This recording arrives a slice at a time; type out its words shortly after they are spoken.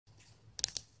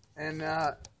And,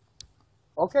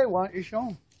 okay, why don't you show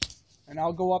them? And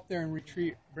I'll go up there and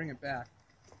bring it back.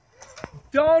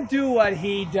 Don't do what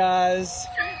he does.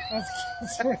 Oh,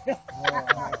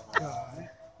 my God.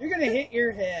 You're going to hit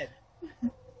your head.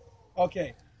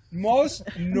 Okay. Most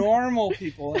normal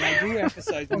people, and I do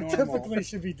emphasize normal, typically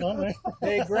should be done, right?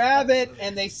 They grab it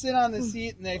and they sit on the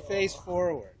seat and they face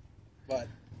forward. But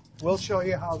we'll show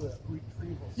you how the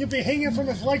retrieval. You'll be hanging from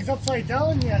his legs upside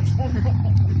down yet.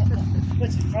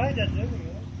 But you tried that, didn't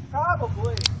you?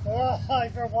 Probably.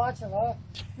 If you're watching, huh?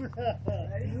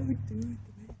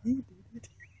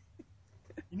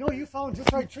 You know, you found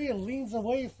just right tree, it leans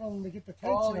away from to get the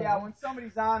tension. Oh, yeah, when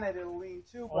somebody's on it, it'll lean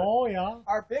too. But oh, yeah.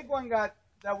 Our big one that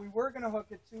we were going to hook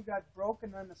it to got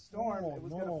broken in the storm. Oh, it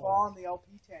was going to fall in the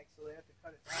LP tank, so they had to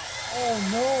cut it down. Oh,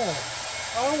 no.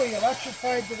 Oh, we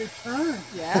electrified the return.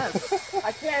 Yes.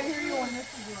 I can't hear you when this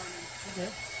is running.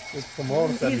 Okay. It's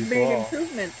promoted that He's before. made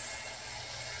improvements.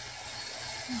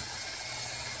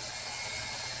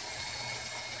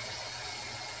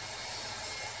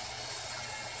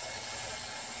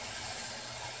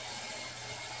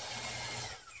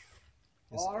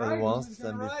 It's All right, advanced who's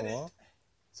than gonna ride before. it?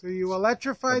 So you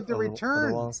electrified the return.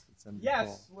 Advanced than before.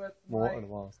 Yes, with More my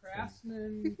advanced.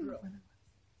 Craftsman drill.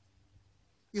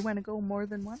 You want to go more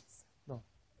than once? No,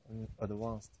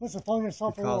 advanced. Listen, find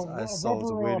yourself a Because I saw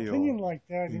the rubber video opinion like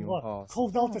that. in You your what? house.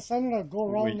 Closed out the center to go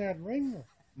around that ring.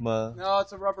 Ma. No,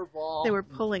 it's a rubber ball. They were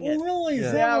pulling Oh, it. really? Is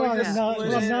Yeah. that Yeah, we what just I'm split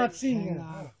not, it I'm not and seeing it?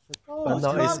 Oh, But it's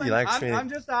now it's coming. electric. I'm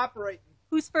just operating.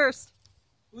 Who's first?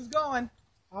 Who's going?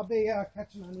 I'll be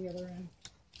catching on the other end.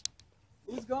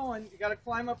 Who's going? You got to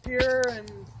climb up here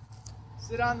and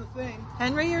sit on the thing.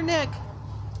 Henry or Nick?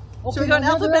 Okay, Should we go in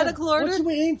now, alphabetical what order? should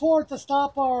we aim for to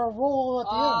stop our roll at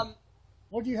the end? Um,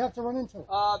 What do you have to run into?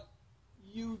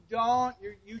 you don't.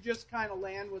 You just kind of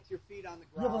land with your feet on the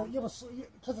ground.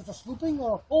 Because it's a slooping?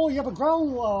 Or, oh, you have a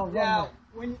ground run. Yeah, there.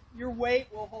 when your weight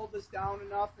will hold this down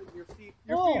enough, and your feet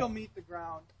Oh. will meet the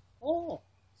ground. Oh.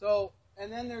 So, and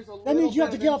then there's a little. That means you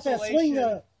have bit to of get off that swing.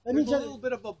 insulation. That There's means a you little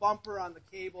bit of a bumper on the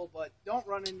cable, but don't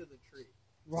run into the tree.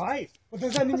 Right. But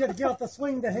does that mean you have to get off the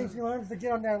swing to hang from your arms to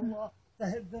get on that,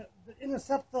 the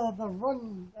intercept the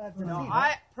run at the No, feet?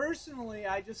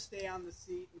 I just stay on the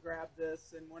seat and grab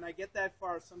this, and when I get that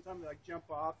far, sometimes I jump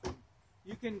off. And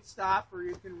you can stop or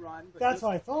you can run, but That's just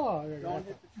what I thought. don't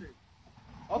hit the tree.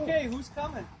 Okay, who's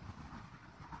coming?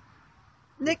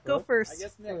 Nick, go I first.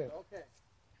 guess Nick. Okay.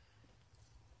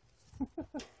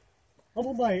 How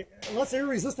about my less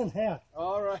air-resistant hat?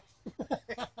 All right.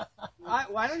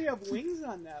 Why don't you have wings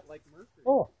on that like Mercury?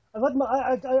 Oh,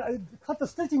 I cut the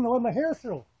stitching to let my hair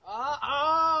through.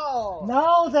 Oh!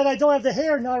 Now that I don't have the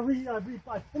hair, now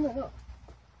I pin it up.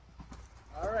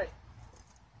 All right.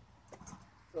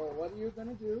 So what are you going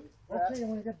to do? Okay,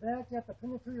 when you get back, you have to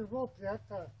pin it through your rope, Jack.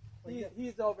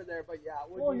 He's over there, but yeah.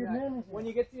 When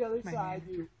you get to the other side,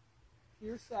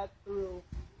 you're set through,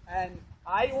 and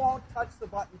I won't touch the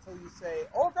button until you say,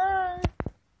 okay.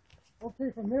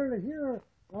 Okay, from there to here,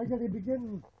 I got to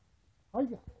begin. Are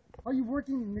you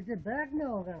working to get back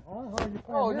now then, huh? How are you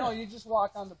Oh, no, you just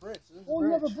walk on the bridge. Oh,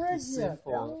 you have a bridge yet?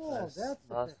 Simple. Oh, that's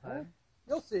last okay. time.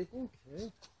 You'll see.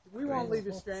 Okay. We won't leave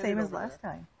you stranded. Same as over last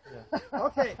time. there.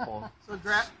 Okay, so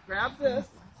grab this.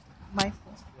 My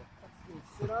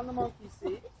Sit on the monkey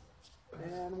seat,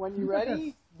 and when you're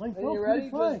ready, Pretty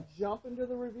fine. just jump into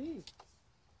the ravine.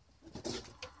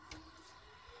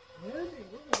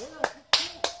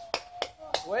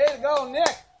 Way to go, Nick!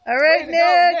 All right, Way to go,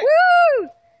 Nick. Nick. Woo!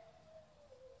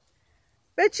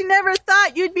 Bet you never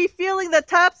thought you'd be feeling the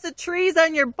tops of trees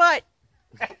on your butt.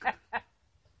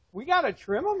 We gotta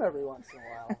trim them every once in a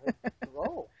while.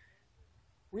 Roll.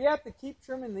 We have to keep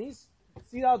trimming these.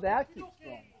 See how that keeps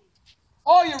going.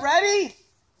 Oh, you ready?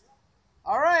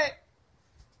 All right.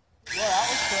 Well, that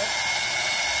was quick.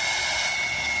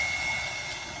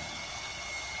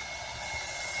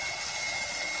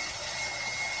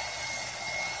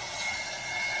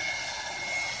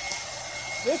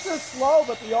 This is slow,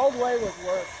 but the old way would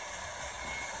work.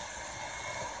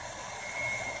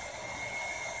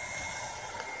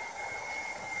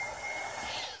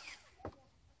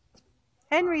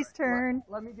 Henry's turn.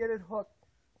 Let me get it hooked.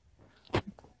 We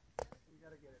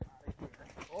gotta get it out of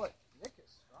here. Boy, Nick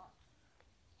is strong.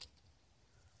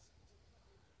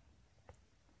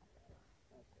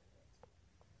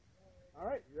 All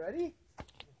right, you ready?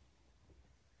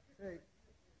 Okay,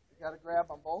 you gotta grab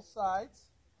on both sides.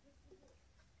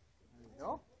 There you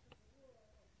go.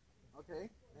 Okay,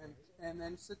 and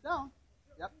then sit down.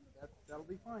 Yep, that'll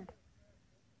be fine.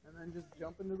 And then just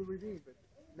jump into the ravine, but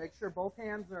make sure both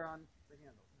hands are on the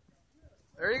handle.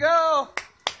 There you go.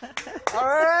 All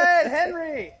right,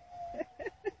 Henry.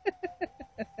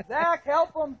 Zach,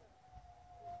 help him.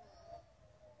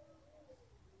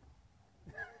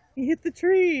 He hit the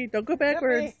tree. Don't go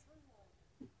backwards.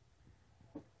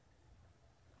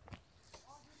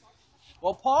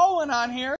 Well, Paul went on here.